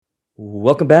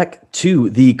Welcome back to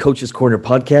the Coach's Corner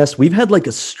podcast. We've had like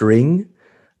a string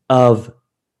of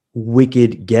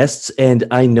wicked guests, and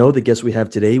I know the guests we have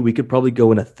today, we could probably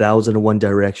go in 1,001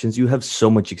 directions. You have so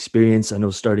much experience. I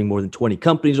know starting more than 20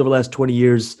 companies over the last 20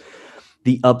 years,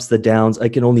 the ups, the downs. I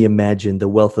can only imagine the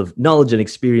wealth of knowledge and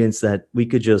experience that we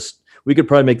could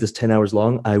probably make this 10 hours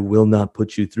long. I will not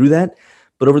put you through that.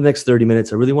 But over the next 30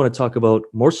 minutes, I really want to talk about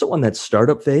more so on that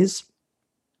startup phase.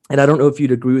 And I don't know if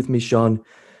you'd agree with me, Sean,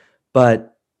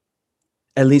 but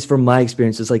at least from my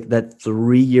experience, it's like that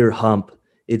 3-year hump.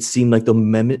 It seemed like the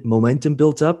momentum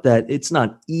built up, that it's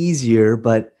not easier,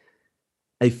 but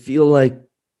I feel like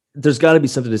there's got to be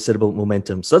something to say about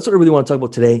momentum. So that's what I really want to talk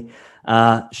about today.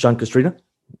 Sean, Castrina.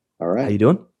 All right. How you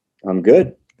doing? I'm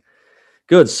good.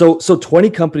 Good. So 20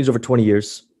 companies over 20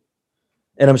 years.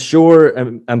 And I'm sure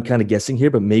I'm kind of guessing here,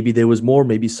 but maybe there was more,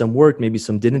 maybe some worked, maybe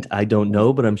some didn't. I don't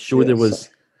know, but I'm sure there was.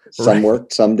 Some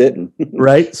worked, some didn't.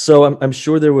 Right. So I'm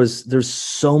sure there's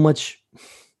so much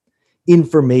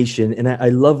information, and I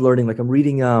love learning. Like I'm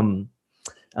reading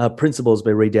Principles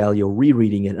by Ray Dalio,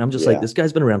 rereading it. And I'm just like, this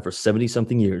guy's been around for 70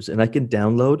 something years, and I can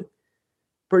download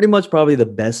pretty much probably the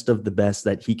best of the best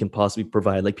that he can possibly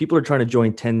provide. Like people are trying to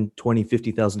join $10, $20,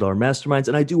 $50,000 masterminds,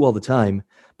 and I do all the time,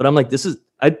 but I'm like,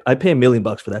 I pay $1 million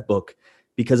for that book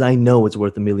because I know it's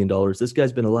worth $1 million. This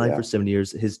guy's been alive for 70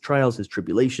 years, his trials, his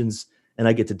tribulations, and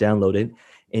I get to download it.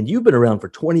 And you've been around for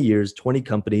 20 years, 20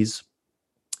 companies.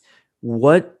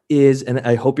 What is, and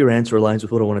I hope your answer aligns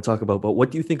with what I want to talk about, but what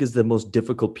do you think is the most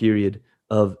difficult period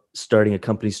of starting a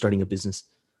company, starting a business?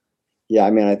 Yeah,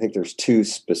 I mean, I think there's two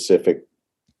specific.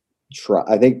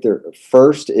 I think the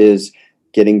first is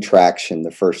getting traction.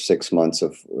 The first 6 months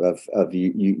of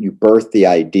you birth the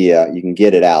idea, you can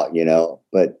get it out,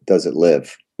 but does it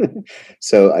live?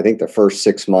 So I think the first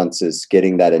 6 months is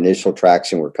getting that initial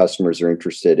traction where customers are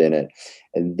interested in it.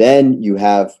 And then you're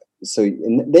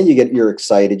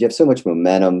excited. You have so much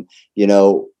momentum,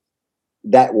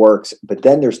 that works. But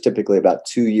then there's typically about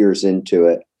 2 years into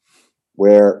it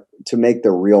where to make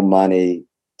the real money,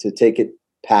 to take it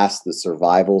past the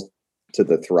survival to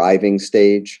the thriving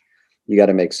stage, you got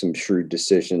to make some shrewd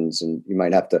decisions, and you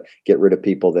might have to get rid of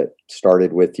people that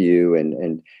started with you.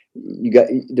 And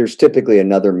there's typically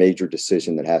another major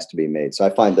decision that has to be made. So I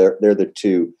find they're the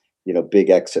two, big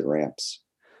exit ramps.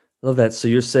 Love that. So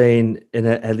you're saying, and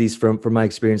at least from my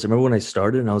experience, I remember when I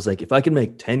started and I was like, if I can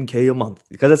make 10K a month,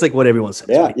 because that's like what everyone says,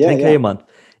 right? 10K a month.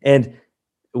 And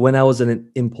when I was an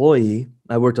employee,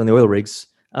 I worked on the oil rigs.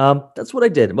 That's what I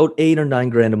did. About 8 or 9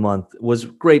 grand a month was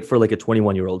great for like a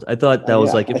 21-year-old. I thought that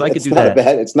was like, if I could do that.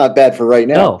 It's not bad for right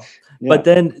now. No. Yeah. But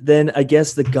then I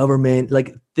guess the government,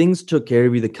 like things took care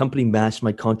of me. The company matched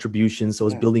my contributions. So I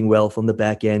was building wealth on the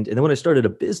back end. And then when I started a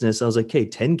business, I was like, okay,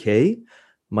 10K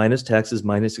minus taxes,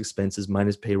 minus expenses,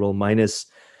 minus payroll, minus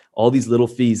all these little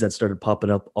fees that started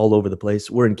popping up all over the place.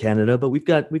 We're in Canada, but we've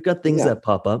got things that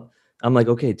pop up. I'm like,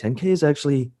 okay, 10K is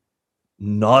actually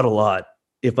not a lot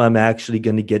if I'm actually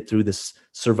going to get through this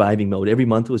surviving mode. Every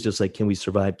month was just like, can we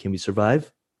survive? Can we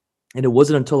survive? And it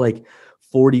wasn't until like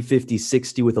 40, 50,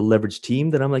 60 with a leveraged team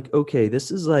that I'm like, okay,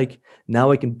 this is like,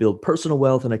 now I can build personal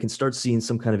wealth and I can start seeing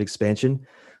some kind of expansion.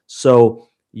 So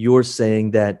you're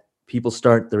saying that people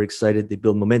start, they're excited, they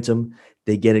build momentum,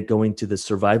 they get it going to the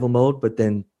survival mode, but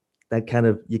then that kind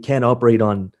of, you can't operate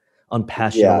on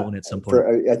passion alone at some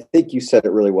point. I think you said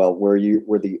it really well, where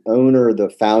the owner, the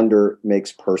founder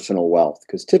makes personal wealth.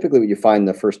 Because typically what you find in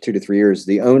the first 2 to 3 years,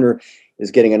 the owner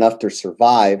is getting enough to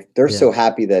survive. They're so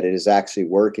happy that it is actually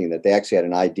working, that they actually had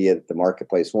an idea that the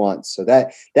marketplace wants. So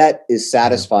that is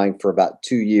satisfying for about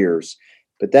 2 years.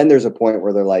 But then there's a point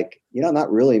where they're like, I'm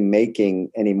not really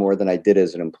making any more than I did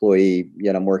as an employee,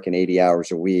 yet I'm working 80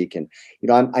 hours a week. And,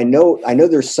 I know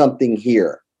there's something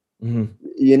here,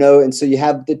 and so you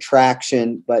have the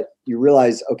traction, but you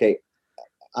realize, okay,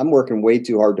 I'm working way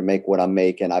too hard to make what I'm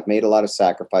making. I've made a lot of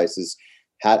sacrifices.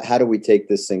 How do we take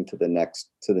this thing to the next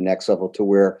level, to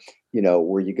where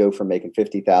you go from making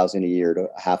 50,000 a year to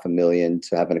 $500,000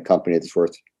 to having a company that's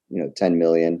worth, 10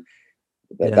 million.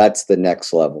 That's the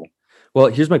next level. Well,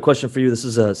 here's my question for you. This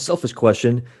is a selfish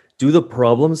question. Do the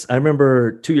problems, I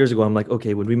remember 2 years ago, I'm like,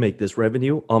 okay, when we make this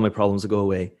revenue, all my problems will go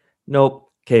away. Nope.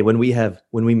 Okay, when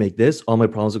we make this, all my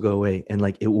problems will go away. And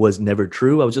like, it was never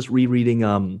true. I was just rereading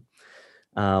that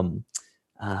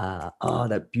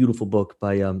beautiful book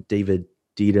by David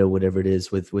Dita, whatever it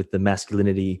is, with the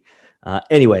masculinity.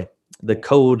 Anyway, the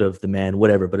code of the man,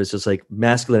 whatever. But it's just like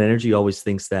masculine energy always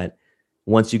thinks that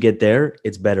once you get there,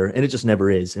 it's better. And it just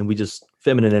never is. And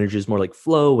feminine energy is more like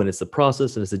flow, and it's the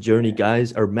process and it's the journey.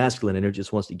 Guys, our masculine energy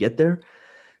just wants to get there.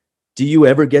 Do you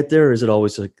ever get there, or is it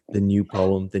always like the new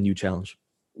problem, the new challenge?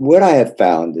 what I have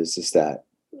found is that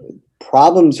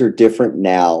problems are different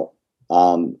now.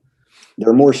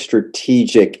 They're more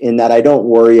strategic in that I don't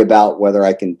worry about whether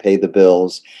I can pay the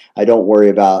bills. I don't worry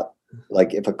about,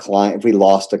 like, if we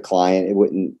lost a client, it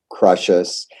wouldn't crush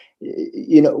us.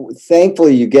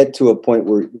 Thankfully you get to a point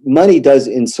where money does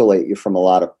insulate you from a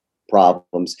lot of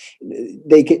problems.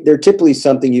 They're typically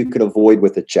something you could avoid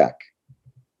with a check.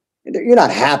 You're not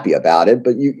happy about it,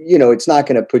 but it's not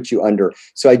going to put you under.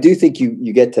 So I do think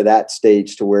you get to that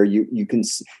stage to where you can,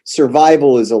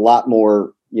 survival is a lot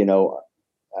more, you're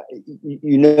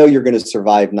going to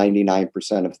survive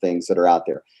 99% of things that are out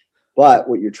there. But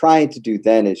what you're trying to do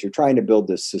then is you're trying to build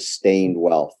this sustained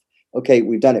wealth. Okay,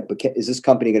 we've done it, but is this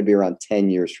company going to be around 10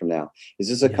 years from now? Is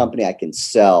this a company I can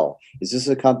sell? Is this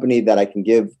a company that I can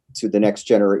give to the next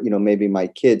generation, maybe my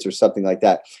kids or something like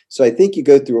that? So I think you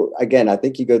go through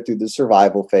the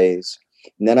survival phase.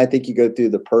 And then I think you go through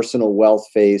the personal wealth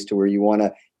phase to where you want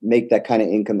to make that kind of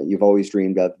income that you've always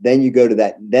dreamed of. Then you go to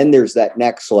that, then there's that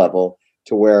next level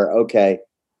to where, okay,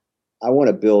 I want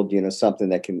to build, something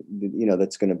that can,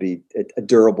 that's going to be a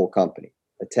durable company,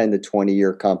 a 10 to 20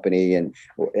 year company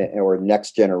or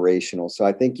next generational. So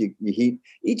I think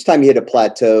each time you hit a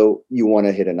plateau, you want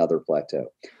to hit another plateau.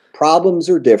 Problems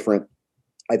are different.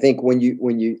 I think when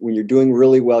you're doing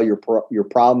really well, your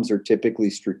problems are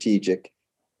typically strategic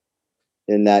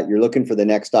in that you're looking for the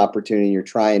next opportunity. You're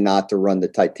trying not to run the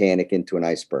Titanic into an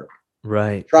iceberg.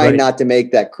 Right. Trying not to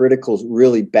make that critical,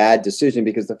 really bad decision,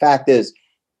 because the fact is,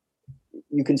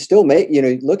 you can still make,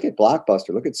 look at Blockbuster,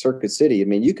 look at Circuit City. I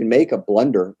mean, you can make a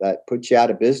blunder that puts you out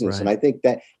of business. Right. And I think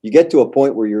that you get to a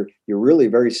point where you're really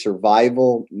very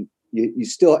survival.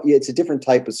 It's a different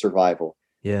type of survival.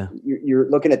 Yeah. You're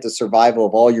looking at the survival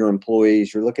of all your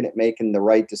employees. You're looking at making the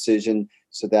right decision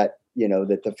so that,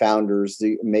 that the founders,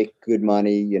 they make good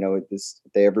money, if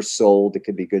they ever sold, it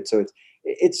could be good. So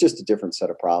it's just a different set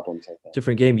of problems, I think.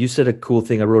 Different game. You said a cool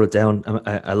thing. I wrote it down.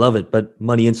 I love it, but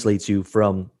money insulates you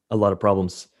from a lot of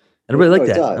problems. And I really like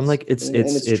that. Does. I'm like, it's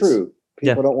true.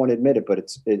 People don't want to admit it, but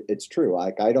it's true.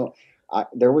 Like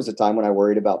there was a time when I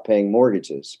worried about paying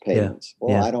mortgages payments. Yeah.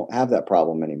 Well, I don't have that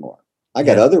problem anymore. I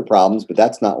got other problems, but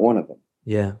that's not one of them.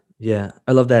 Yeah. Yeah.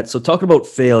 I love that. So talking about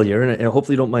failure, and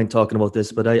hopefully you don't mind talking about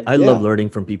this, but I love learning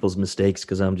from people's mistakes,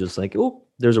 because I'm just like, oh,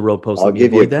 there's a road post. I'll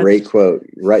give you a great quote.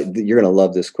 Right. You're going to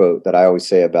love this quote that I always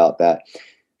say about that.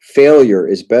 Failure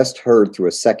is best heard through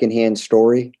a secondhand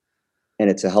story, and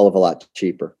it's a hell of a lot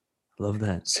cheaper. Love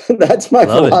that. So that's my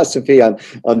philosophy on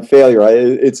failure.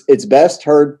 It's best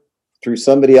heard through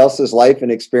somebody else's life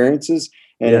and experiences,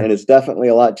 and it's definitely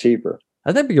a lot cheaper. I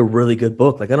think that'd be a really good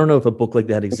book. Like, I don't know if a book like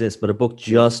that exists, but a book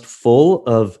just full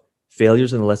of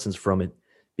failures and lessons from it,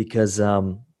 because I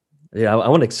want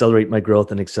to accelerate my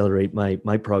growth and accelerate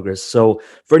my progress. So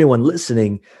for anyone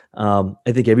listening, I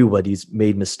think everybody's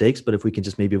made mistakes, but if we can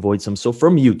just maybe avoid some. So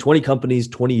from you, 20 companies,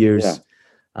 20 years,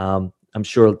 I'm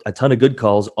sure a ton of good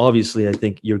calls. Obviously, I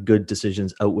think your good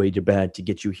decisions outweighed your bad to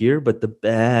get you here, but the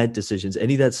bad decisions,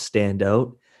 any that stand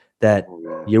out that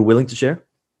you're willing to share?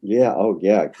 Yeah. Oh,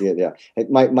 yeah.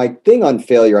 My thing on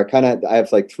failure, I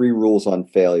have like 3 rules on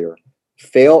failure.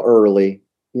 Fail early.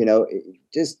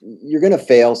 You're going to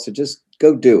fail, so just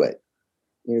go do it.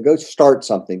 Go start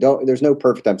something. There's no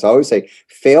perfect time. So I always say,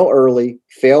 fail early,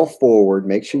 fail forward,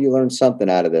 make sure you learn something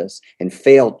out of this, and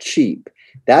fail cheap.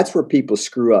 That's where people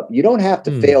screw up. You don't have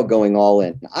to fail going all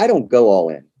in. I don't go all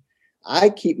in. I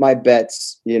keep my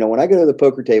bets. When I go to the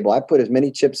poker table, I put as many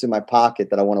chips in my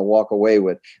pocket that I want to walk away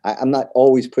with. I'm not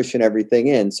always pushing everything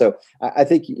in. So I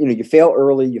think, you fail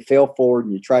early, you fail forward,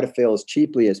 and you try to fail as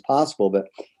cheaply as possible. But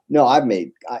no,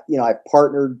 partnering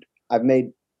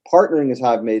is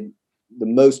how I've made the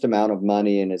most amount of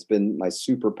money, and it's been my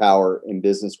superpower in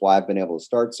business, why I've been able to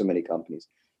start so many companies.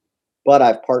 But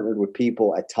I've partnered with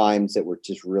people at times that were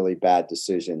just really bad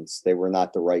decisions. They were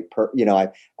not the right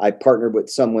I partnered with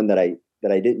someone that I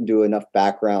didn't do enough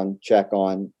background check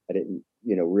on. I didn't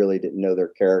know their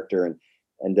character, and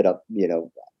ended up,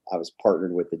 I was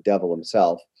partnered with the devil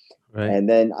himself. Right. And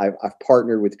then I've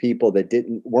partnered with people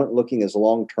that weren't looking as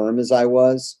long term as I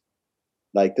was.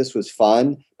 Like, this was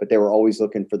fun, but they were always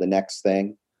looking for the next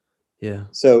thing. Yeah.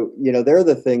 So, they're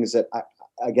the things that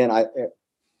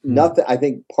nothing. I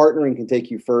think partnering can take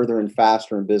you further and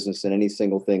faster in business than any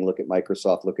single thing. Look at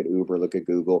Microsoft, look at Uber, look at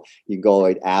Google. You can go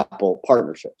at Apple.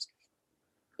 Partnerships.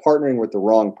 Partnering with the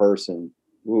wrong person.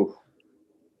 Ooh.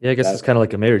 Yeah, I guess it's kind of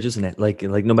like a marriage, isn't it? Like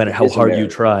no matter how hard you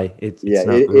try, it's not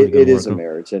really going to work. It is a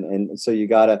marriage, and so you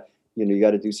gotta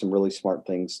do some really smart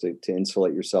things to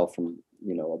insulate yourself from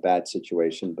a bad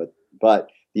situation. But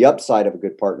the upside of a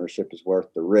good partnership is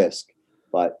worth the risk.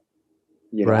 But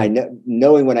I know,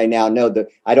 knowing what I now know, that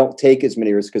I don't take as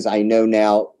many risks because I know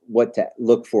now what to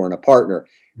look for in a partner.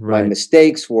 My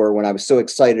mistakes were when I was so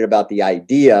excited about the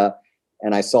idea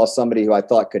and I saw somebody who I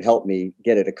thought could help me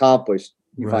get it accomplished.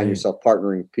 You find yourself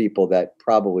partnering with people that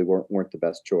probably weren't the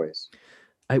best choice.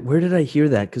 Where did I hear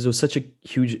that? Because it was such a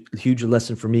huge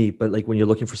lesson for me. But like when you're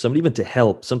looking for somebody even to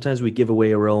help, sometimes we give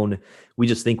away our own. We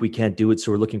just think we can't do it,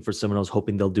 so we're looking for someone else,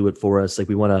 hoping they'll do it for us. Like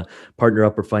we want to partner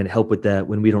up or find help with that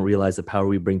when we don't realize the power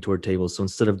we bring to our table. So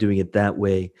instead of doing it that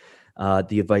way,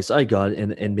 the advice I got,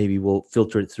 and maybe we'll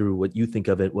filter it through what you think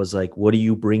of it, was like, what do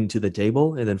you bring to the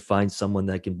table, and then find someone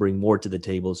that can bring more to the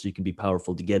table, so you can be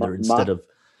powerful together instead of.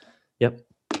 Yep.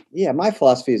 Yeah, my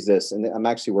philosophy is this, and I'm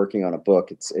actually working on a book.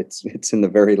 It's in the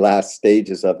very last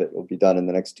stages of it. It will be done in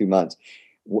the next 2 months.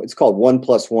 It's called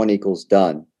 1+1 =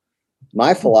 done.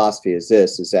 My philosophy is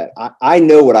this: is that I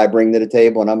know what I bring to the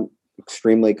table, and I'm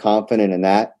extremely confident in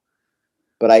that.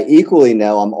 But I equally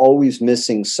know I'm always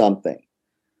missing something,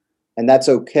 and that's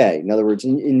okay. In other words,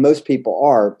 and most people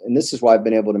are, and this is why I've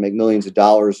been able to make millions of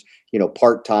dollars,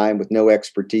 part time with no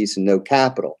expertise and no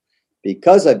capital.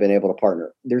 Because I've been able to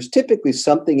partner, there's typically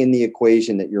something in the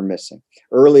equation that you're missing.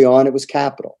 Early on, it was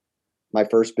capital. My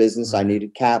first business, I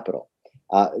needed capital.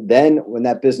 Then when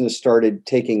that business started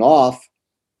taking off,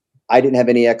 I didn't have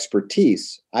any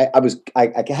expertise. I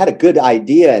had a good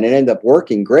idea and it ended up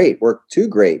working great, worked too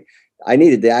great. I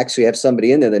needed to actually have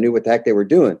somebody in there that knew what the heck they were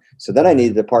doing. So then I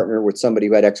needed to partner with somebody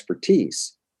who had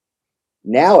expertise.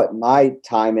 Now at my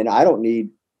time, and I don't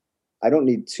need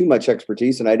too much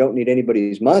expertise and I don't need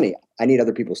anybody's money. I need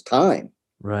other people's time.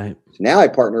 Right. So now I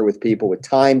partner with people with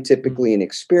time, typically, and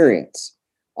experience.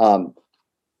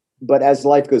 But as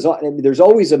life goes on, there's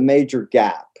always a major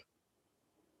gap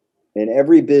in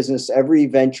every business, every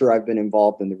venture I've been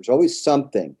involved in. There was always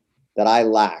something that I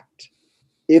lacked.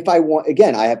 If I want,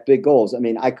 again, I have big goals. I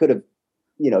mean, I could have,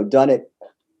 done it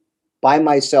by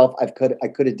myself. I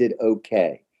could have did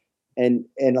okay. And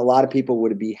a lot of people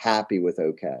would be happy with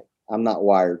okay. I'm not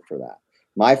wired for that.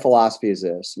 My philosophy is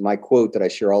this. My quote that I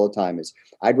share all the time is,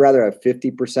 I'd rather have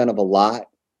 50% of a lot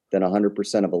than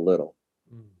 100% of a little.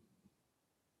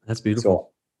 That's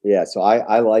beautiful. So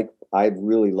I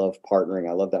really love partnering.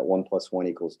 I love that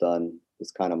 1+1 = done.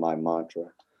 It's kind of my mantra.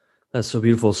 That's so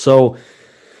beautiful. So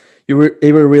you were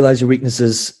able to realize your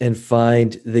weaknesses and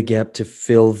find the gap to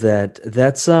fill that.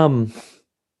 That's,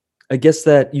 I guess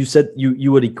that you said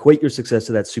you would equate your success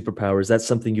to that superpower. Is that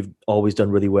something you've always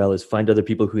done really well, is find other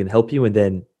people who can help you, and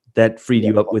then that freed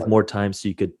you up with more time so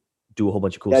you could do a whole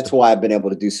bunch of cool stuff? That's why I've been able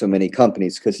to do so many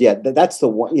companies, because that's the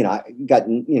one, I got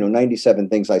 97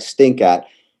 things I stink at,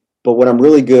 but what I'm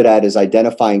really good at is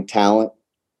identifying talent,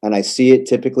 and I see it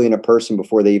typically in a person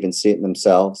before they even see it in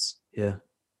themselves. Yeah.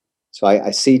 So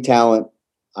I see talent.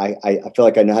 I feel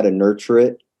like I know how to nurture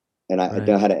it. And I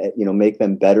know how to, make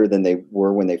them better than they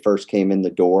were when they first came in the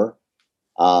door.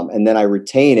 And then I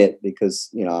retain it because,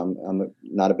 I'm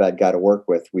not a bad guy to work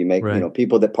with. We make,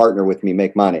 people that partner with me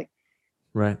make money.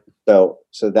 Right. So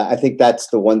that, I think that's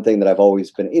the one thing that I've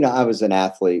always been, I was an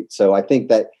athlete. So I think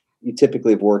that you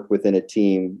typically have worked within a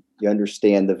team. You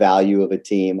understand the value of a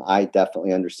team. I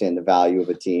definitely understand the value of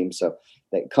a team. So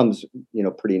that comes,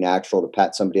 pretty natural to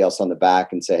pat somebody else on the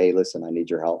back and say, hey, listen, I need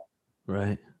your help.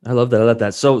 Right. I love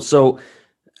that. So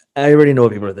I already know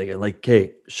what people are thinking. Like,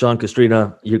 hey, Sean,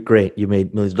 Castrina, you're great. You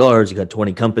made millions of dollars. You got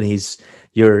 20 companies.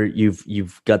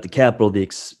 You've got the capital, the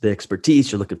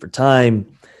expertise. You're looking for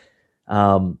time.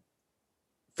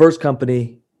 First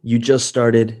company you just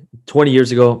started 20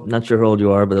 years ago. I'm not sure how old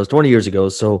you are, but that was 20 years ago.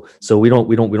 So we don't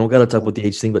got to talk about the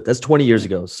age thing, but that's 20 years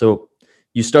ago. So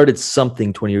you started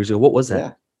something 20 years ago. What was that?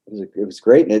 Yeah. It was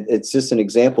great. And it's just an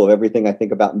example of everything I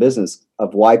think about in business,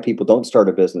 of why people don't start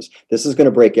a business. This is going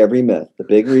to break every myth. The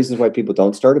big reasons why people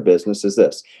don't start a business is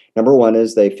this. Number one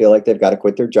is they feel like they've got to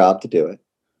quit their job to do it.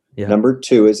 Yeah. Number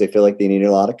two is they feel like they need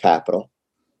a lot of capital.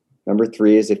 Number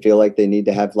three is they feel like they need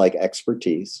to have like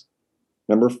expertise.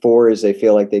 Number four is they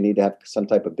feel like they need to have some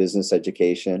type of business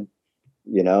education,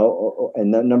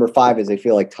 and then number five is they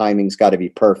feel like timing's got to be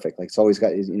perfect. Like it's always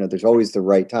got, there's always the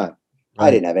right time. Right.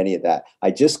 I didn't have any of that.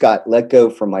 I just got let go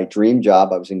from my dream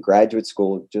job. I was in graduate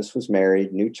school, just was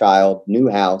married, new child, new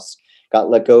house, got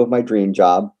let go of my dream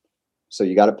job. So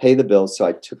you got to pay the bills. So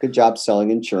I took a job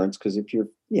selling insurance, because if you're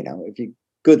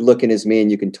good looking as me and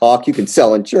you can talk, you can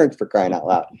sell insurance, for crying out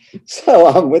loud.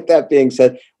 So with that being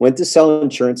said, went to sell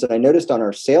insurance. And I noticed on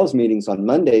our sales meetings on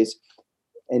Mondays,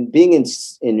 and being in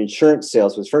insurance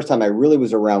sales was the first time I really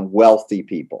was around wealthy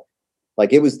people.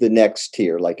 Like it was the next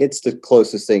tier. Like it's the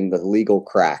closest thing, the legal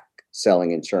crack,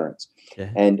 selling insurance.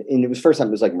 Okay. And it was first time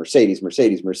it was like Mercedes,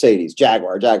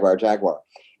 Jaguar.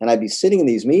 And I'd be sitting in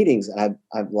these meetings and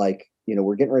I'm like,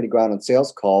 we're getting ready to go out on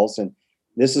sales calls. And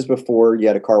this is before you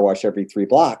had a car wash every 3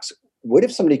 blocks. What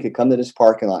if somebody could come to this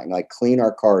parking lot and like clean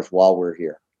our cars while we're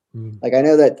here? Like, I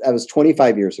know that was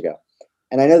 25 years ago.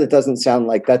 And I know that doesn't sound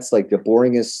like that's like the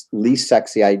boringest, least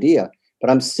sexy idea, but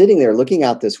I'm sitting there looking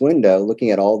out this window,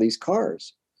 looking at all these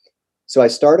cars. So I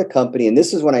started a company, and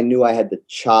this is when I knew I had the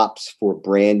chops for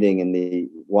branding and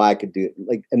why I could do it.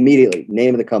 Like, immediately,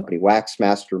 name of the company,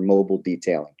 Waxmaster Mobile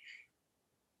Detailing.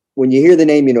 When you hear the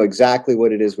name, you know exactly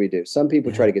what it is we do. Some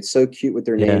people try to get so cute with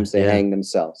their names, they hang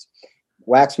themselves.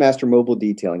 Waxmaster Mobile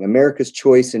Detailing. America's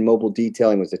choice in mobile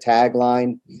detailing was the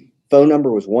tagline. Phone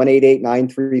number was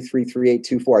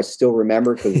 1-888-933-3824. I still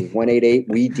remember because it was 188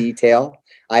 We Detail.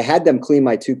 I had them clean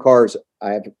my 2 cars.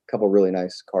 I have a couple of really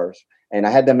nice cars. And I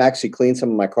had them actually clean some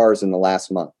of my cars in the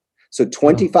last month. So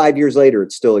 25 years later,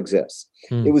 it still exists.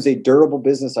 It was a durable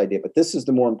business idea, but this is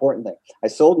the more important thing. I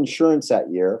sold insurance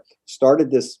that year, started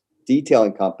this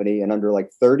detailing company, and under like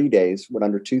 30 days, with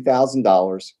under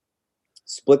 $2,000,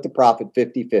 split the profit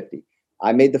 50-50.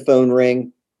 I made the phone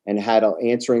ring and had an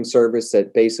answering service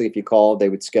that basically, if you called, they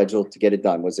would schedule to get it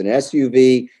done. Was it an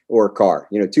SUV or a car?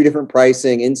 2 different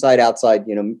pricing, inside, outside,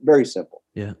 very simple.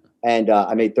 Yeah. And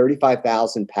I made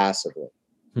 $35,000 passively,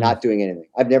 not doing anything.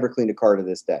 I've never cleaned a car to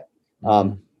this day.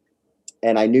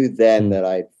 And I knew then that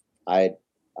I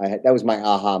had, that was my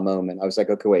aha moment. I was like,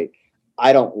 okay, wait,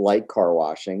 I don't like car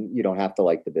washing. You don't have to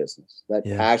like the business. That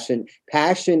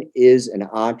passion is an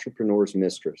entrepreneur's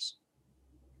mistress.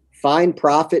 Find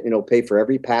profit and it'll pay for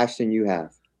every passion you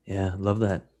have. Yeah. Love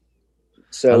that.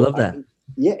 So I love that.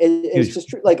 It's just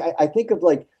true. Like, I think of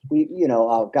like,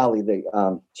 golly,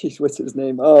 geez, what's his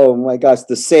name? Oh my gosh,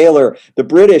 the sailor, the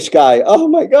British guy. Oh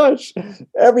my gosh,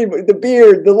 everybody, the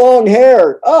beard, the long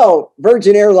hair. Oh,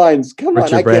 Virgin Airlines. Come on,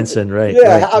 Richard Branson, right?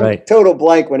 Yeah, right. I'm total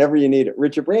blank whenever you need it.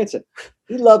 Richard Branson.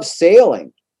 He loves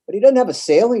sailing, but he doesn't have a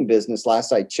sailing business.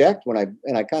 Last I checked, I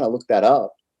kind of looked that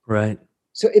up. Right.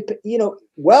 So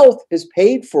wealth has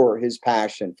paid for his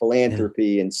passion,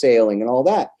 philanthropy, and sailing, and all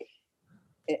that.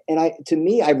 And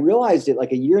I realized it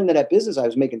like a year into that business. I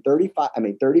made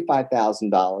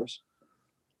 $35,000.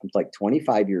 I was like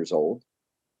 25 years old.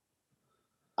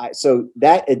 So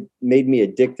that it made me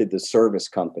addicted to service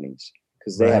companies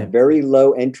because they have very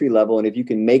low entry level. And if you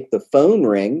can make the phone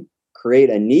ring, create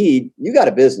a need, you got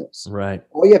a business. Right.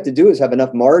 All you have to do is have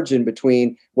enough margin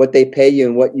between what they pay you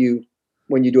and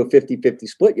when you do a 50-50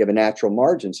 split, you have a natural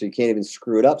margin. So you can't even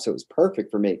screw it up. So it was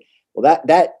perfect for me. Well,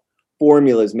 that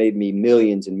formula has made me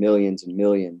millions and millions and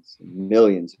millions and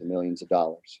millions and millions of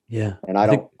dollars. Yeah. And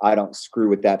I don't screw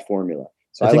with that formula.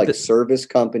 So I like service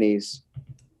companies.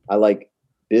 I like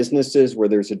businesses where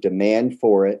there's a demand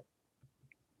for it.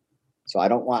 So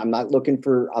I'm not looking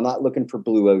for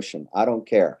blue ocean. I don't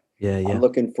care. Yeah. I'm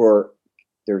looking for,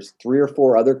 there's 3 or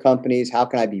 4 other companies. How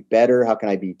can I be better? How can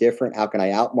I be different? How can I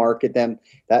outmarket them?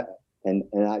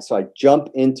 So I jump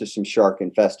into some shark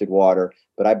infested water,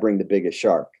 but I bring the biggest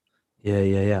shark.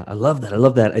 Yeah. I love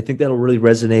that. I think that'll really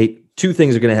resonate. 2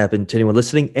 things are going to happen to anyone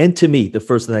listening and to me. The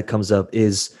first thing that comes up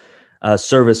is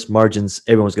service margins.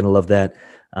 Everyone's going to love that.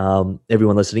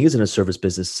 Everyone listening is in a service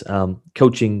business,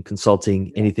 coaching,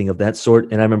 consulting, anything of that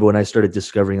sort. And I remember when I started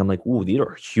discovering, I'm like, ooh, these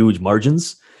are huge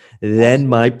margins. Then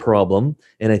my problem,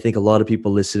 and I think a lot of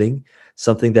people listening,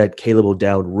 something that Caleb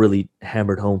O'Dowd really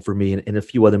hammered home for me and a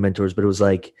few other mentors, but it was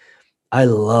like, I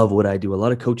love what I do. A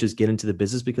lot of coaches get into the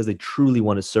business because they truly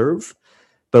want to serve,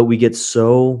 but we get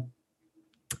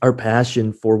our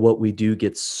passion for what we do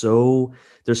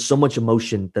there's so much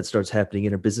emotion that starts happening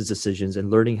in our business decisions and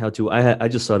learning how to, I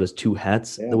just saw it as 2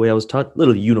 hats, the way I was taught,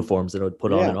 literally uniforms that I would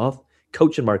put on and off,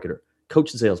 coach and marketer,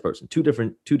 coach and salesperson, two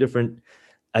different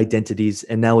identities.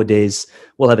 And nowadays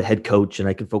we'll have a head coach and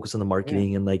I can focus on the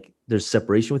marketing and like there's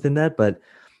separation within that. But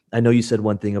I know you said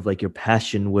one thing of like your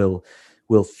passion will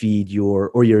feed your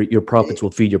profits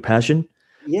will feed your passion.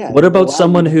 Yeah. What about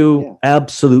someone who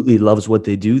absolutely loves what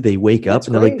they do? They wake up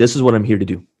and they're like, this is what I'm here to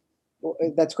do. Well,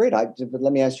 that's great. But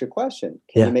let me ask you a question.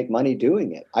 Can you make money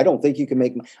doing it? I don't think you can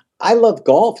make money. I love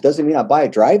golf. Doesn't mean I buy a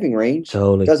driving range.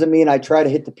 Totally. Doesn't mean I try to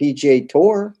hit the PGA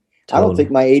Tour. Totally. I don't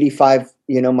think my 85,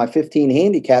 my 15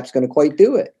 handicap's going to quite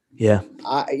do it. Yeah.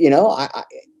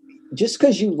 Just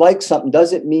because you like something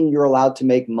doesn't mean you're allowed to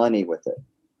make money with it.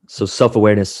 So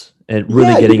self-awareness and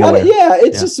really getting aware. Yeah,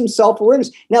 it's just some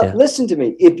self-awareness. Now, listen to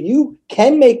me. If you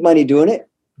can make money doing it,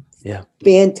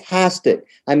 fantastic.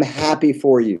 I'm happy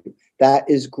for you. That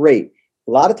is great.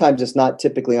 A lot of times it's not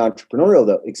typically entrepreneurial,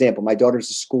 though. Example, my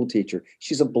daughter's a school teacher.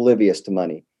 She's oblivious to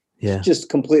money. Yeah. She's just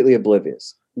completely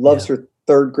oblivious. Loves her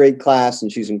 3rd grade class,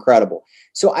 and she's incredible.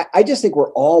 So I just think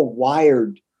we're all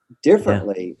wired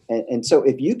differently. And so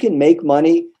if you can make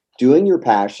money doing your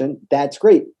passion, that's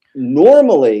great.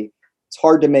 Normally, it's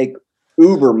hard to make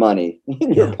uber money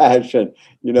in your passion.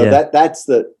 That's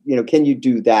the, can you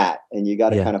do that? And you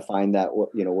got to kind of find that, what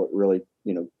really,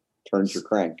 turns your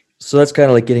crank. So that's kind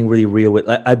of like getting really real with,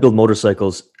 I build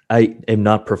motorcycles. I am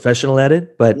not professional at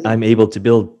it, but I'm able to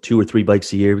build 2 or 3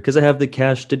 bikes a year because I have the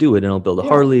cash to do it. And I'll build a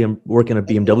Harley. I'm working a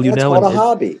BMW now. It's called a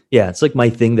hobby. Yeah, it's like my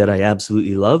thing that I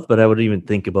absolutely love, but I wouldn't even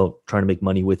think about trying to make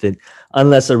money with it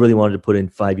unless I really wanted to put in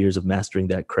 5 years of mastering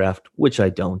that craft, which I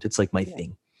don't. It's like my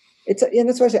thing. And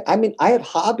that's what I say. I mean, I have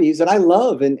hobbies that I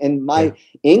love, and my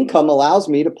income allows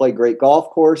me to play great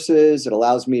golf courses. It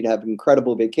allows me to have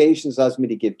incredible vacations, allows me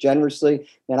to give generously,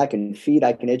 and I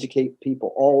can educate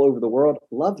people all over the world.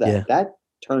 Love that. Yeah. That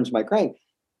turns my crank.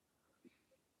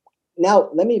 Now,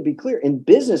 let me be clear. In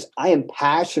business, I am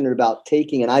passionate about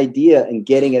taking an idea and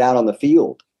getting it out on the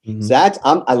field. Mm-hmm. So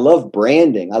I love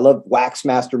branding. I love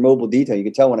Waxmaster Mobile Detail. You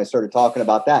can tell when I started talking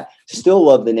about that. Still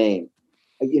love the name.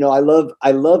 I love,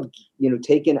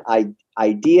 taking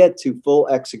idea to full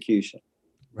exection.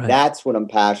 Right. That's what I'm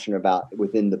passionate about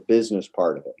within the business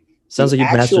part of it. Sounds like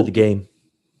you've mastered the game.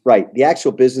 Right. The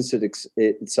actual business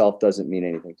itself doesn't mean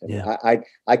anything to me.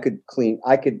 I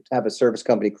could have a service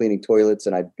company cleaning toilets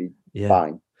and I'd be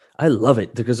fine. I love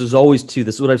it because there's always two.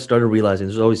 This is what I've started realizing.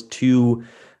 There's always two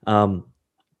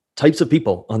types of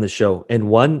people on the show, and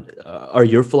one are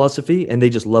your philosophy, and they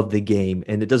just love the game,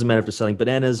 and it doesn't matter if they're selling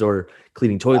bananas or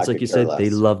cleaning toilets, like you said, they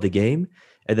love the game.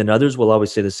 And then others will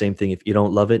always say the same thing: if you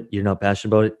don't love it, you're not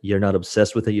passionate about it, you're not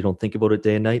obsessed with it, you don't think about it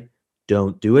day and night,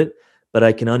 don't do it. But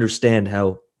I can understand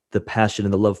how the passion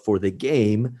and the love for the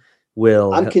game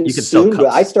will. I'm consumed.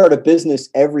 I start a business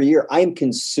every year. I am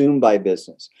consumed by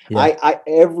business.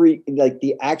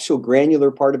 The actual granular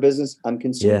part of business, I'm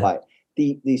consumed by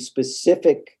it. The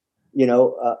specific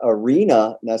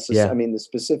arena necessary. I mean, the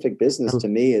specific business to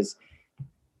me is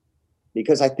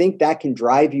because I think that can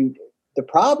drive you. The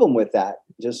problem with that,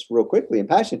 just real quickly, in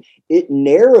passion, it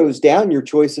narrows down your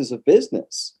choices of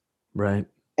business. Right.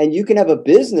 And you can have a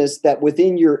business that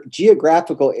within your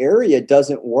geographical area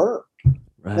doesn't work.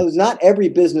 Right. No, not every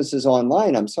business is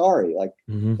online. I'm sorry. Like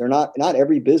they're not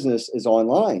every business is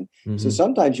online. Mm-hmm. So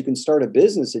sometimes you can start a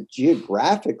business that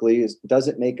geographically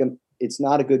doesn't make them. It's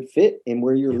not a good fit in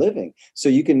where you're living. So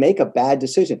you can make a bad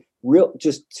decision.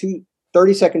 Just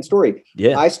 30-second story.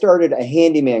 Yeah. I started a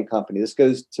handyman company. This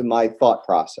goes to my thought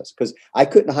process because I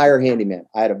couldn't hire a handyman.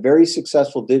 I had a very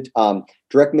successful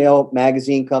direct mail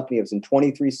magazine company. It was in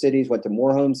 23 cities, went to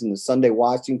more homes than the Sunday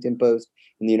Washington Post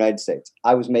in the United States.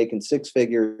 I was making 6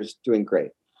 figures, doing great.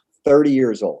 30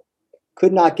 years old.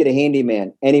 Could not get a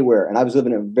handyman anywhere. And I was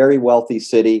living in a very wealthy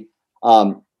city.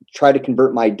 Try to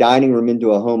convert my dining room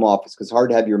into a home office because it's hard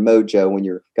to have your mojo when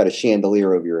you've got a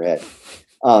chandelier over your head,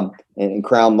 and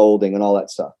crown molding and all that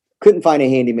stuff. Couldn't find a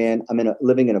handyman. I'm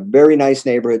living in a very nice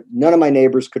neighborhood. None of my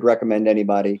neighbors could recommend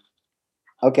anybody.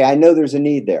 Okay, I know there's a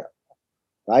need there,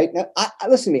 right? Now,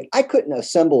 listen to me. I couldn't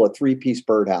assemble a 3-piece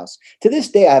birdhouse. To this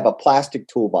day, I have a plastic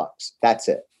toolbox. That's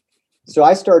it. So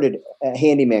I started a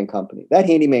handyman company. That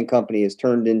handyman company has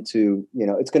turned into,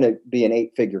 it's going to be an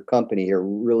 8-figure company here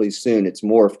really soon. It's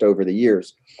morphed over the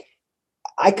years.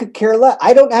 I could care less.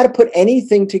 I don't know how to put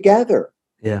anything together.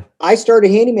 Yeah. I started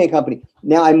a handyman company.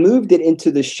 Now I moved it into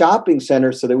the shopping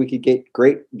center so that we could get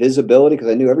great visibility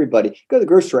because I knew everybody. Go to the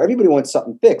grocery store. Everybody wants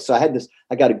something fixed. So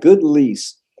I got a good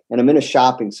lease and I'm in a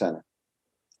shopping center.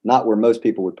 Not where most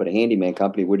people would put a handyman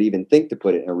company, would even think to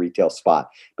put it in a retail spot.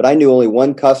 But I knew only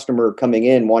one customer coming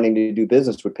in wanting to do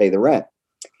business would pay the rent.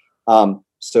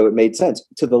 So it made sense.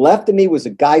 To the left of me was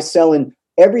a guy selling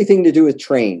everything to do with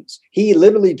trains. He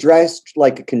literally dressed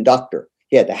like a conductor.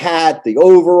 He had the hat, the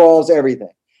overalls, everything.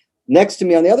 Next to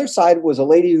me on the other side was a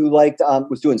lady who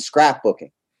was doing scrapbooking.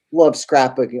 Loved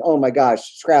scrapbooking. Oh my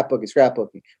gosh,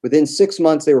 scrapbooking. Within 6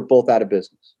 months, they were both out of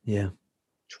business. Yeah.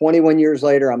 21 years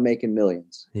later, I'm making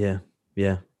millions. Yeah.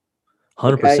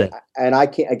 100%. And I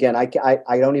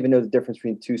don't even know the difference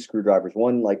between 2 screwdrivers.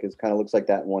 One it kind of looks like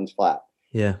that and one's flat.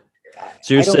 Yeah.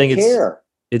 So you're saying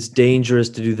it's dangerous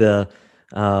to do the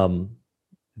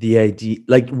idea,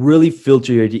 really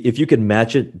filter your idea. If you can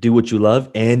match it, do what you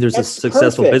love, and there's a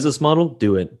successful business model,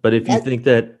 do it. But if you think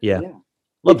that,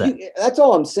 love that. That's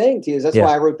all I'm saying to you. That's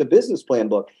why I wrote the business plan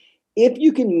book. If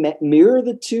you can mirror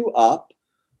the two up,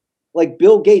 like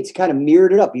Bill Gates kind of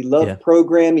mirrored it up. He loved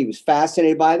programming. He was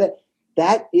fascinated by that.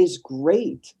 That is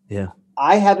great. Yeah.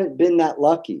 I haven't been that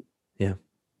lucky. Yeah.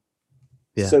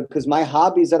 So, because my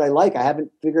hobbies that I like, I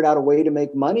haven't figured out a way to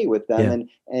make money with them.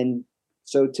 Yeah. And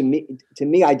so to me,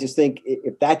 I just think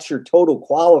if that's your total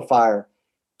qualifier,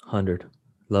 100.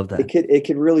 Love that. It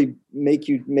could really make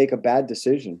you make a bad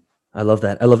decision. I love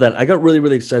that. I love that. I got really,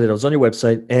 really excited. I was on your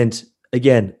website, and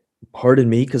again, pardon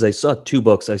me, because I saw two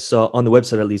books. I saw on the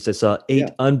website, at least, I saw Yeah.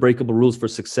 8 Unbreakable Rules for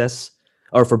Success,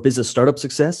 or for business startup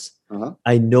success.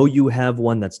 I know you have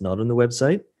one that's not on the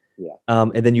website. Yeah.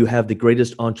 And then you have The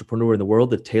Greatest Entrepreneur in the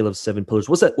World, The Tale of Seven Pillars.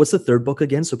 What's the third book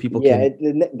again? So people can.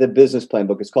 The business plan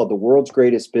book. It's called The World's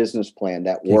Greatest Business Plan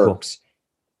That Okay, cool. Works.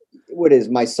 What is,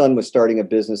 my son was starting a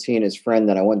business, he and his friend,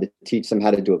 and I wanted to teach them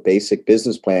how to do a basic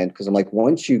business plan, because I'm like,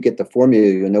 once you get the formula,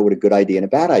 you'll know what a good idea and a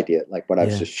bad idea, like what I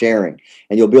was just sharing,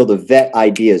 and you'll be able to vet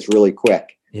ideas really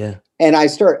quick. Yeah. And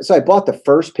so I bought the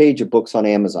first page of books on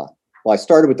Amazon. Well, I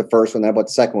started with the first one, then I bought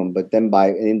the second one, but then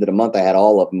by the end of the month, I had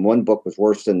all of them. One book was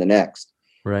worse than the next.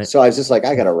 Right. So I was just like,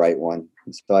 I got to write one.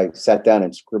 And so I sat down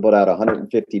and scribbled out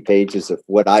 150 pages of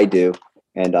what I do,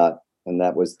 and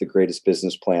that was the greatest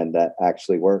business plan that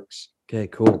actually works. Okay,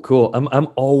 cool. I'm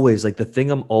always like, the thing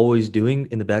I'm always doing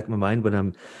in the back of my mind when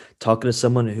I'm talking to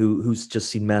someone who's just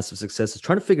seen massive success is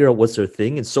trying to figure out what's their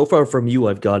thing. And so far from you,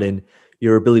 I've gotten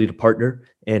your ability to partner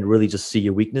and really just see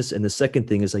your weakness. And the second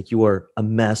thing is, like, you are a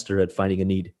master at finding a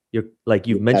need. You're like,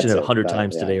 you've mentioned it 100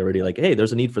 times today already. Like, hey,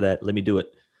 there's a need for that. Let me do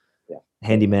it. Yeah.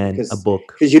 Handyman, a book.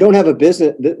 Because you don't have a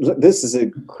business. This is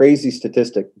a crazy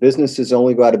statistic. Businesses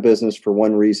only go out of business for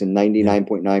one reason,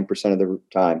 99.9% of the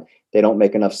time. They don't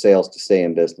make enough sales to stay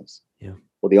in business. Yeah.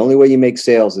 Well, the only way you make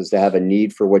sales is to have a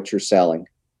need for what you're selling.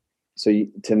 So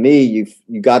to me,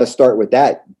 you got to start with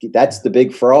that. That's the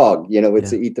big frog.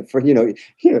 It's eat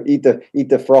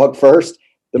the frog first.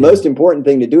 The most important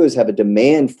thing to do is have a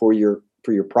demand for your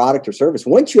product or service.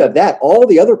 Once you have that, all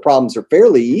the other problems are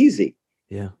fairly easy.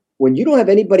 Yeah. When you don't have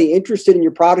anybody interested in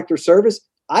your product or service,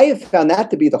 I have found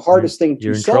that to be the hardest thing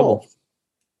to solve. Trouble.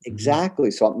 Exactly.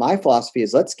 So my philosophy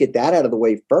is, let's get that out of the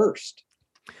way first.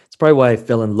 It's probably why I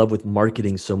fell in love with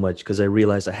marketing so much, because I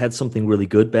realized I had something really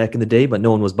good back in the day, but no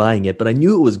one was buying it. But I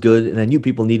knew it was good, and I knew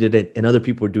people needed it, and other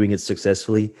people were doing it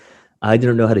successfully. I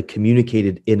didn't know how to communicate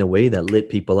it in a way that lit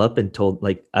people up and told,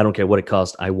 like, I don't care what it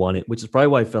costs, I want it, which is probably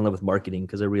why I fell in love with marketing,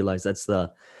 because I realized it's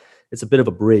a bit of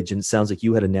a bridge, and it sounds like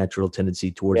you had a natural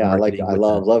tendency towards marketing. I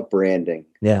love branding.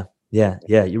 Yeah.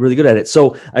 You're really good at it.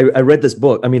 So I read this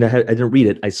book. I mean, I didn't read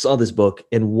it. I saw this book,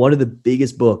 and one of the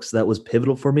biggest books that was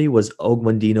pivotal for me was Og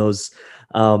Mandino's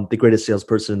The Greatest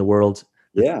Salesperson in the World.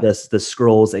 The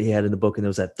scrolls that he had in the book. And there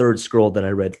was that third scroll that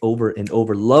I read over and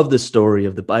over. Love the story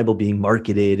of the Bible being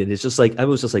marketed. And it's just like, I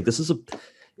was just like,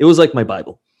 it was like my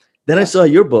Bible. Then I saw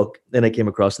your book, and I came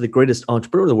across The Greatest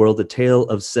Entrepreneur in the World, The Tale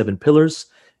of Seven Pillars.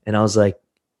 And I was like,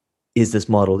 is this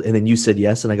modeled? And then you said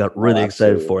yes, and I got really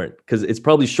excited for it, because it's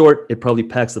probably short. It probably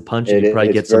packs the punch. And you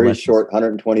probably get some very lessons. Short,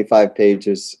 125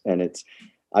 pages, and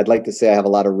I'd like to say I have a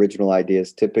lot of original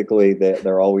ideas. Typically,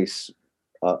 they're always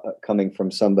coming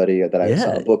from somebody that I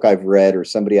saw, a book I've read, or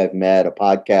somebody I've met, a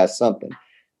podcast, something.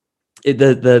 It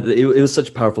was such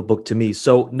a powerful book to me.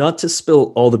 So, not to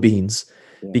spill all the beans,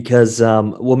 because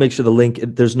we'll make sure the link,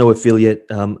 there's no affiliate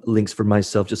links for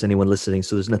myself, just anyone listening.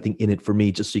 So there's nothing in it for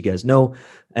me, just so you guys know.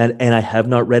 And I have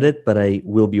not read it, but I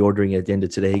will be ordering it at the end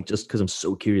of today, just because I'm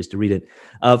so curious to read it.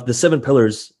 The Seven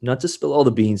Pillars, not to spill all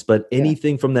the beans, but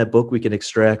anything from that book we can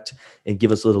extract and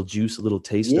give us a little juice, a little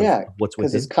taste of what's within.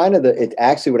 Because it's kind of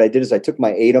actually what I did is I took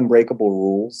my 8 unbreakable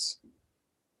rules,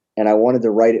 and I wanted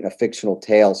to write it in a fictional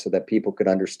tale so that people could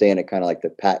understand it, kind of like the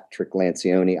Patrick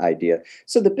Lencioni idea.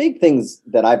 So the big things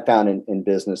that I've found in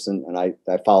business, and I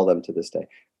follow them to this day.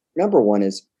 Number one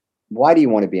is, why do you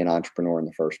want to be an entrepreneur in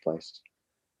the first place?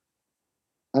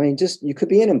 I mean, you could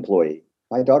be an employee.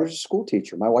 My daughter's a school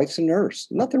teacher. My wife's a nurse.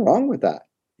 Nothing wrong with that.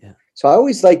 Yeah. So I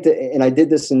always like to, and I did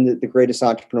this in the Greatest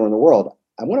Entrepreneur in the World.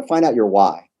 I want to find out your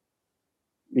why.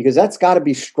 Because that's got to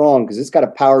be strong, because it's got to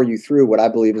power you through what I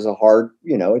believe is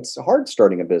it's hard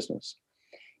starting a business,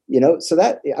 so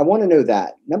that I want to know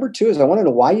that. Number two is I want to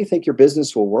know why you think your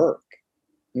business will work.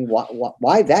 I mean,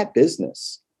 why that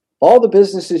business? All the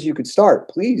businesses you could start,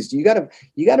 please, you got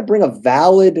to bring a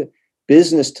valid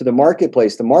business to the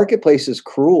marketplace. The marketplace is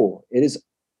cruel. It is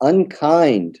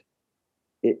unkind.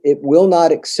 It will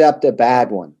not accept a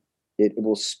bad one. It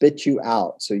will spit you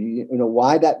out. So you know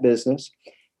why that business.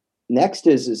 Next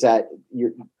is that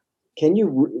your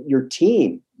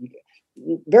team,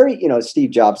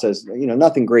 Steve Jobs says,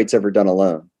 nothing great's ever done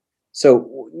alone.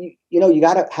 So,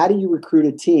 how do you recruit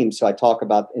a team? So I talk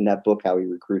about in that book how he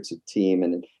recruits a team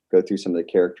and go through some of the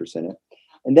characters in it.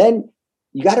 And then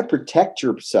you got to protect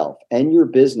yourself and your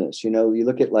business. You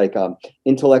look at like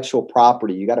intellectual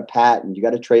property, you got a patent, you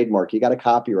got a trademark, you got a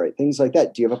copyright, things like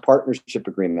that. Do you have a partnership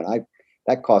agreement?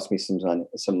 That cost me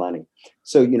some money.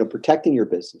 So, protecting your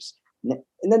business.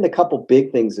 And then the couple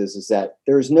big things is that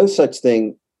there is no such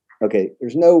thing Okay,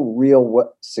 there's no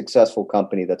real successful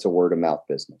company that's a word of mouth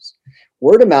business.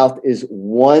 Word of mouth is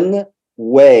one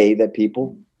way that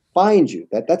people find you.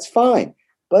 That's fine.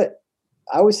 But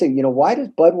I always say, why does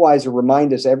Budweiser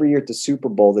remind us every year at the Super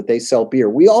Bowl that they sell beer?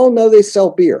 We all know they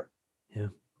sell beer. Yeah.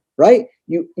 Right?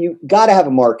 You got to have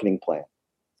a marketing plan.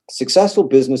 Successful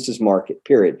businesses market,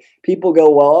 period. People go,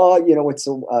 well, what's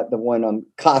the one on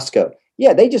Costco?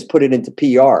 Yeah, they just put it into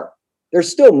PR. They're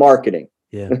still marketing.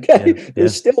 Yeah. Okay. Yeah. They're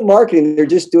still marketing. They're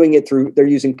just doing it they're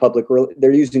using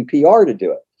they're using PR to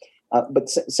do it. But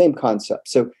same concept.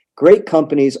 So great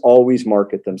companies always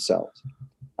market themselves.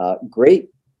 Great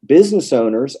business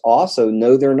owners also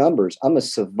know their numbers. I'm a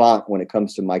savant when it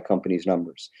comes to my company's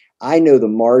numbers. I know the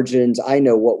margins. I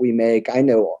know what we make. I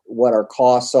know what our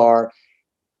costs are.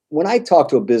 When I talk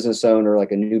to a business owner,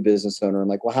 like a new business owner, I'm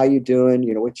like, well, how you doing?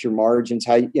 What's your margins?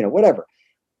 Whatever.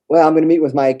 Well, I'm going to meet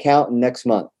with my accountant next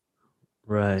month.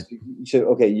 Right. So,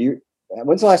 okay,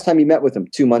 when's the last time you met with them?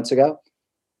 2 months ago?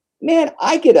 Man,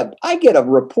 I get a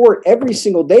report every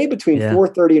single day between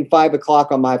 4:30 and 5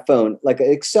 o'clock on my phone, like an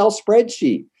Excel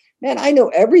spreadsheet. Man, I know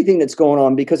everything that's going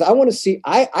on because I want to see,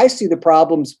 I see the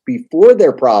problems before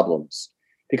they're problems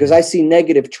because I see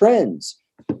negative trends.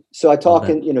 So I talk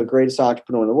in, greatest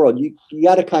entrepreneur in the world. You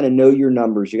got to kind of know your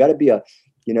numbers. You got to be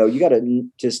you got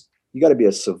to be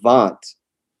a savant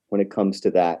when it comes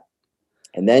to that.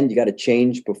 And then you got to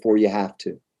change before you have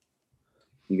to.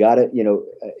 You got to, you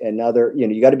got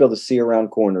to be able to see around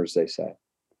corners, they say.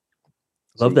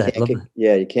 Love that.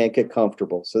 Yeah, you can't get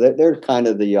comfortable. So they're kind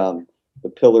of the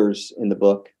pillars in the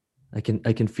book. I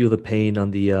can feel the pain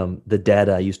on the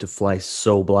data. I used to fly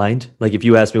so blind. Like if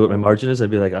you asked me what my margin is, I'd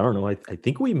be like, I don't know. I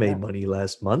think we made money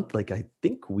last month. Like I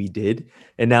think we did.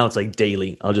 And now it's like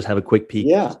daily. I'll just have a quick peek.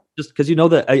 Yeah. Just because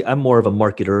that I'm more of a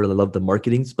marketer. I love the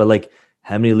marketings, but like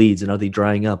how many leads and are they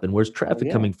drying up and where's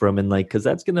traffic coming from? And like, cause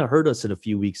that's going to hurt us in a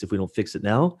few weeks if we don't fix it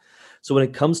now. So when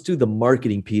it comes to the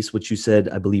marketing piece, which you said,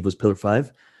 I believe was pillar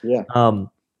 5. Yeah.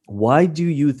 Why do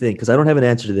you think, because I don't have an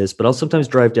answer to this, but I'll sometimes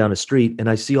drive down a street and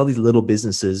I see all these little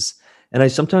businesses and I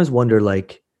sometimes wonder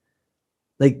like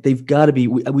they've got to be,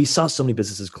 we saw so many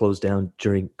businesses close down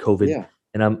during COVID. Yeah.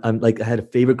 And I'm like, I had a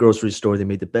favorite grocery store. They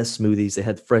made the best smoothies. They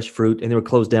had fresh fruit and they were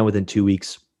closed down within 2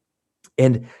 weeks.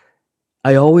 And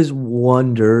I always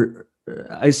wonder,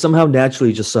 I somehow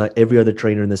naturally just saw every other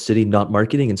trainer in the city not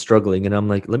marketing and struggling. And I'm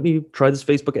like, let me try this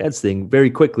Facebook ads thing. Very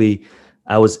quickly,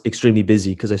 I was extremely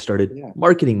busy because I started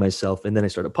marketing myself and then I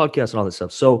started a podcast and all that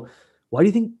stuff. So why do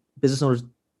you think business owners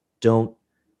don't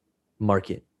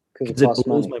market? Because it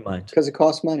blows my mind. Because it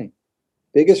costs money.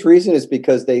 Biggest reason is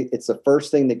because it's the first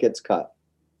thing that gets cut.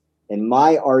 And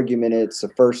my argument, it's the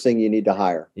first thing you need to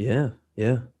hire. Yeah.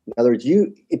 Yeah. In other words,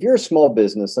 if you're a small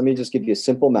business, let me just give you a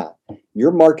simple math.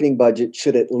 Your marketing budget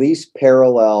should at least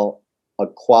parallel a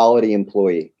quality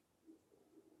employee.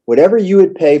 Whatever you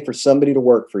would pay for somebody to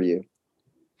work for you,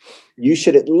 you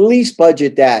should at least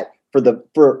budget that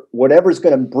for whatever's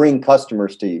going to bring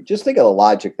customers to you. Just think of the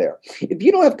logic there. If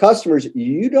you don't have customers,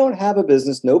 you don't have a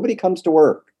business. Nobody comes to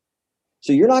work.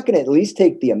 So you're not going to at least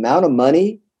take the amount of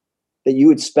money that you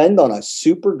would spend on a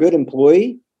super good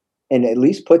employee and at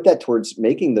least put that towards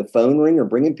making the phone ring or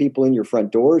bringing people in your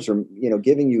front doors or,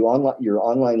 giving you your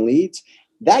online leads.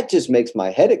 That just makes my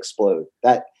head explode.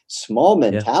 That small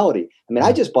mentality. I mean,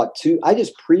 I just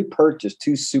pre-purchased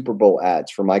 2 Super Bowl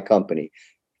ads for my company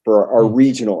for our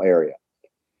regional area.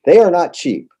 They are not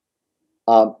cheap.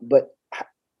 But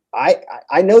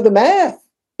I know the math.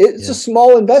 It's a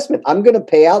small investment. I'm going to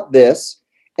pay out this.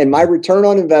 And my return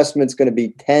on investment is going to be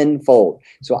tenfold.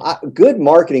 So good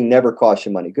marketing never costs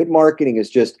you money. Good marketing is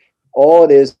just all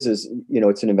it is, it's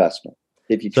an investment.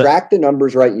 If you track the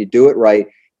numbers right and you do it right,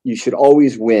 you should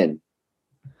always win.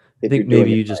 I think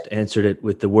maybe you just answered it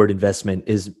with the word investment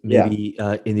is maybe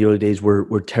in the early days,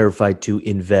 we're terrified to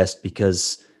invest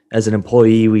because as an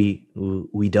employee,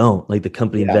 we don't like the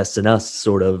company invests in us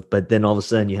sort of, but then all of a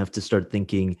sudden you have to start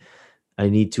thinking, I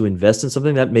need to invest in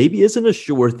something that maybe isn't a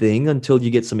sure thing until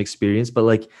you get some experience, but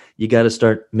like you got to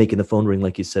start making the phone ring,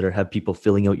 like you said, or have people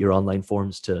filling out your online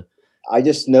forms to. I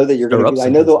just know that you're going to, I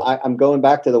know though, I'm going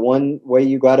back to the one way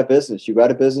you got a business. You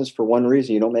got a business for one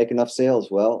reason. You don't make enough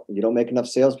sales. Well, you don't make enough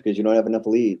sales because you don't have enough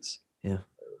leads. Yeah.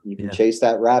 You can chase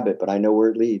that rabbit, but I know where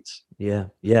it leads. Yeah.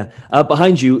 Yeah.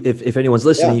 Behind you, if anyone's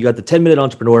listening, you got the 10-minute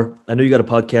entrepreneur. I know you got a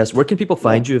podcast. Where can people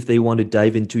find you if they want to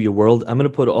dive into your world? I'm going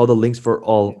to put all the links for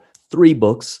all 3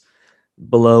 books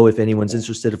below if anyone's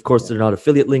interested. Of course, they're not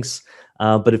affiliate links,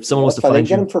 but if someone wants to find you, they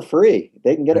can get them for free.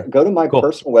 They can get it. Go to my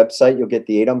personal website. You'll get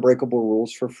the 8 Unbreakable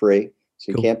Rules for free.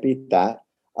 So you can't beat that.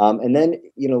 And then,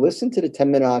 listen to the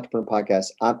 10-minute entrepreneur podcast.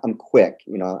 I'm quick,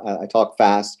 I talk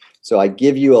fast. So I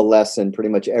give you a lesson pretty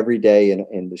much every day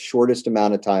in the shortest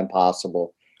amount of time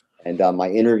possible. And my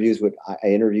interviews I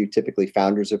interview typically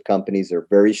founders of companies. They're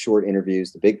very short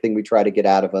interviews. The big thing we try to get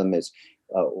out of them is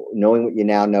knowing what you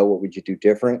now know, what would you do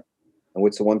different? And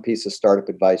what's the one piece of startup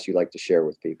advice you like to share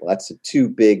with people? That's the two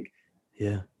big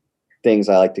things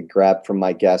I like to grab from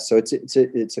my guests. So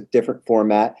it's a different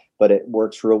format, but it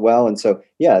works real well. And so,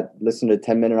 listen to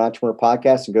 10-minute entrepreneur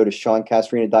podcast and go to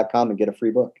SeanCastrina.com and get a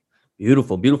free book.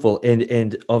 Beautiful, beautiful.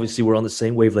 And obviously we're on the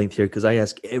same wavelength here, because I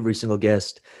ask every single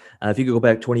guest, if you could go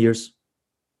back 20 years,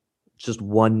 just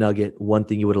one nugget, one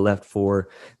thing you would have left for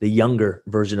the younger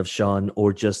version of Sean,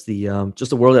 or just the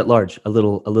world at large, a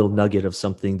little nugget of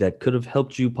something that could have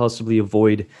helped you possibly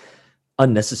avoid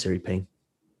unnecessary pain.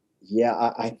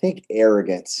 Yeah, I think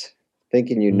arrogance,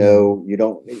 thinking you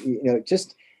don't,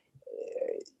 just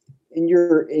in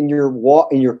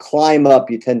your climb up,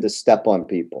 you tend to step on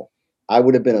people. I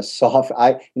would have been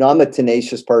I'm a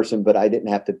tenacious person, but I didn't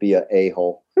have to be a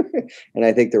hole. And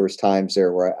I think there was times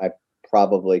there where I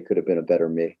probably could have been a better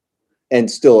me and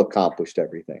still accomplished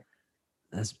everything.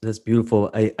 That's beautiful.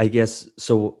 I guess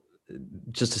so.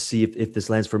 Just to see if this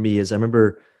lands for me, is I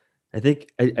remember, I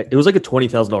think it was like a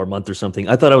 $20,000 a month or something.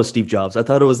 I thought I was Steve Jobs. I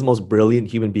thought I was the most brilliant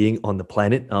human being on the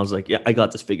planet. I was like, yeah, I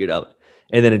got this figured out.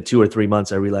 And then in 2 or 3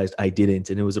 months, I realized I didn't.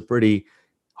 And it was a pretty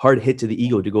hard hit to the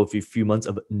ego to go through a few months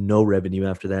of no revenue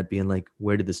after that, being like,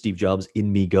 where did the Steve Jobs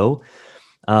in me go?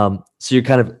 So you're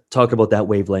kind of talking about that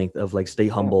wavelength of like, stay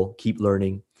humble, keep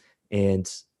learning, and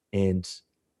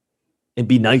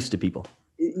be nice to people.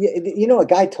 A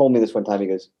guy told me this one time. He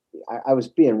goes, I was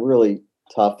being really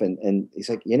tough, and he's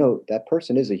like, that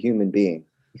person is a human being.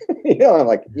 And I'm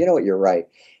like, you know what, you're right.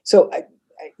 So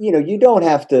you don't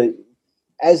have to,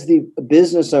 as the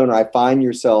business owner, I find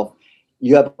yourself,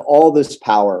 you have all this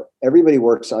power. Everybody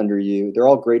works under you. They're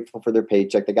all grateful for their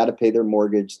paycheck. They got to pay their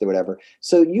mortgage, whatever.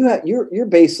 So you're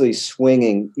basically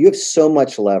swinging. You have so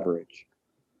much leverage,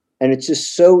 and it's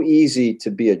just so easy to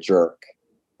be a jerk.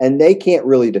 And they can't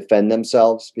really defend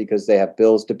themselves because they have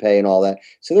bills to pay and all that.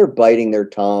 So they're biting their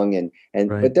tongue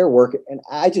but they're working. And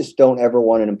I just don't ever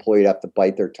want an employee to have to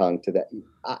bite their tongue to that.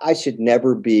 I should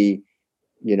never be,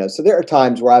 so there are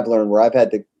times where I've learned where I've had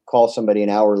to call somebody an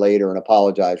hour later and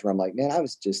apologize, where I'm like, man, I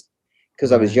was just,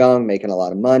 because I was young, making a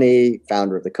lot of money,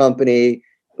 founder of the company.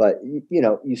 But,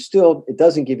 you still, it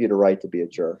doesn't give you the right to be a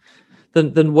jerk.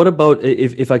 Then what about,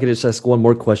 if I could just ask one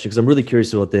more question, because I'm really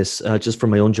curious about this, just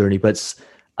from my own journey, but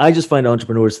I just find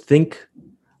entrepreneurs think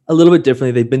a little bit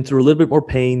differently. They've been through a little bit more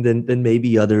pain than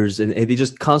maybe others, and they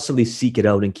just constantly seek it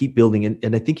out and keep building.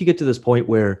 And I think you get to this point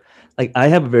where, like, I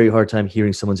have a very hard time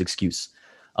hearing someone's excuse.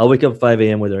 I'll wake up 5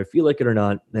 a.m. whether I feel like it or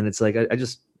not, and it's like I'm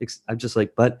just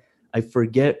like, but I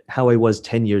forget how I was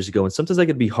 10 years ago. And sometimes I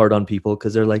could be hard on people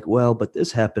because they're like, well, but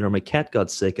this happened, or my cat got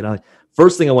sick, and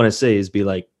first thing I want to say is be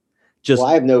like, just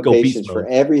I have no patience for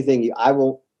everything. I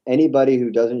will. Anybody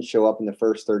who doesn't show up in the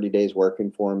first 30 days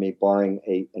working for me, barring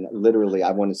and literally,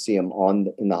 I want to see them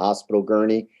in the hospital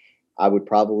gurney, I would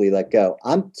probably let go.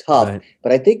 I'm tough,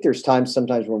 but I think there's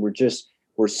sometimes when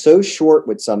we're so short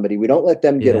with somebody, we don't let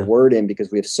them get a word in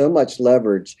because we have so much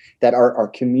leverage that our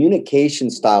communication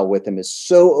style with them is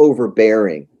so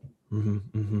overbearing.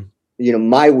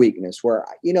 My weakness where,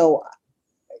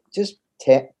 just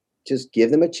give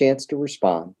them a chance to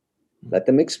respond, let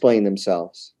them explain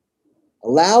themselves.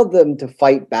 Allow them to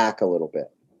fight back a little bit.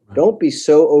 Don't be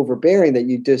so overbearing that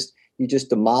you just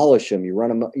demolish them. You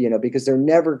run them, because they're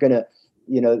never gonna,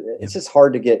 it's just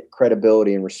hard to get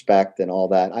credibility and respect and all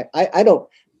that.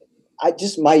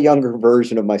 My younger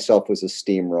version of myself was a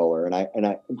steamroller,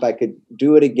 and if I could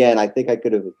do it again, I think I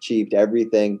could have achieved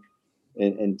everything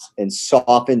and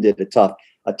softened it a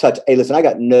touch. Hey, listen, I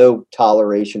got no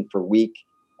toleration for weak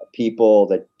people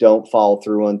that don't follow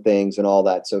through on things and all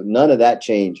that. So none of that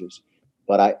changes.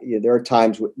 But there are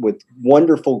times with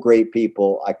wonderful, great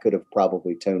people, I could have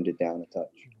probably toned it down a touch.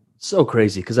 So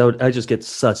crazy, because I just get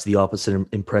such the opposite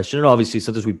impression. And obviously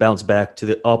sometimes we bounce back to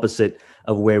the opposite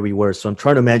of where we were. So I'm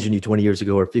trying to imagine you 20 years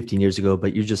ago or 15 years ago,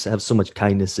 but you just have so much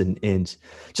kindness and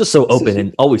just so open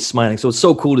and always smiling. So it's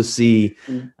so cool to see,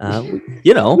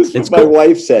 it's what my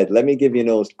wife said. Let me give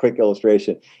you a quick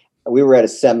illustration. We were at a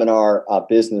seminar, a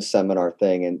business seminar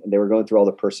thing, and they were going through all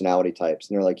the personality types.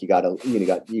 And they're like, you got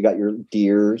your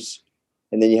deers,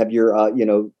 and then you have your,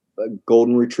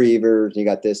 golden retrievers, and you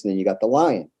got this, and then you got the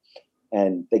lion.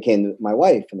 And they came to my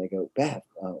wife and they go, Beth,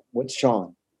 what's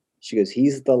Sean? She goes,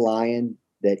 he's the lion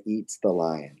that eats the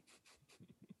lion.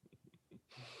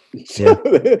 Yeah.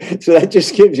 So that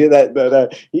just gives you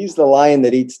that he's the lion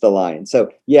that eats the lion. So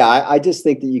yeah, I just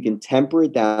think that you can temper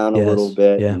it down a little Yes.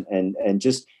 bit Yeah. and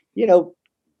just,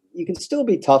 you can still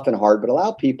be tough and hard, but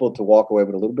allow people to walk away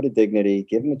with a little bit of dignity,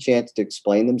 give them a chance to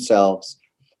explain themselves,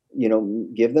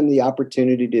 give them the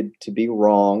opportunity to be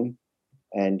wrong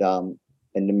and to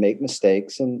make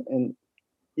mistakes and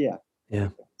yeah. Yeah.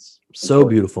 It's So important.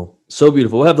 beautiful. So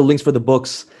beautiful. We'll have the links for the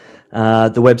books,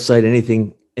 the website,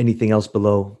 anything else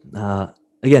below.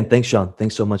 Again, thanks, Sean.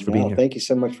 Thanks so much for being No, here. thank you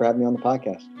so much for having me on the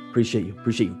podcast. Appreciate you.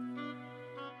 Appreciate you.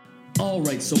 All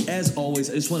right, so as always,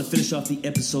 I just want to finish off the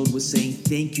episode with saying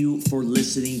thank you for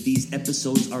listening. These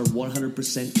episodes are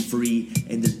 100% free,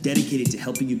 and they're dedicated to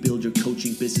helping you build your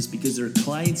coaching business because there are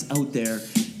clients out there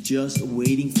just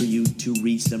waiting for you to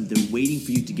reach them. They're waiting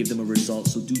for you to give them a result.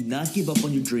 So do not give up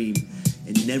on your dream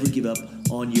and never give up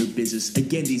on your business.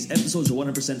 Again, these episodes are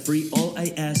 100% free. All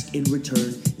I ask in return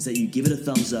is that you give it a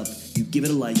thumbs up, you give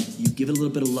it a like, you give it a little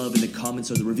bit of love in the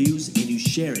comments or the reviews, and you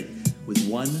share it with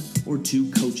 1 or 2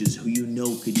 coaches who you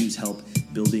know could use help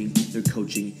building their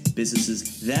coaching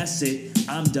businesses. That's it.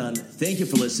 I'm done. Thank you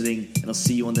for listening, and I'll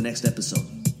see you on the next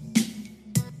episode.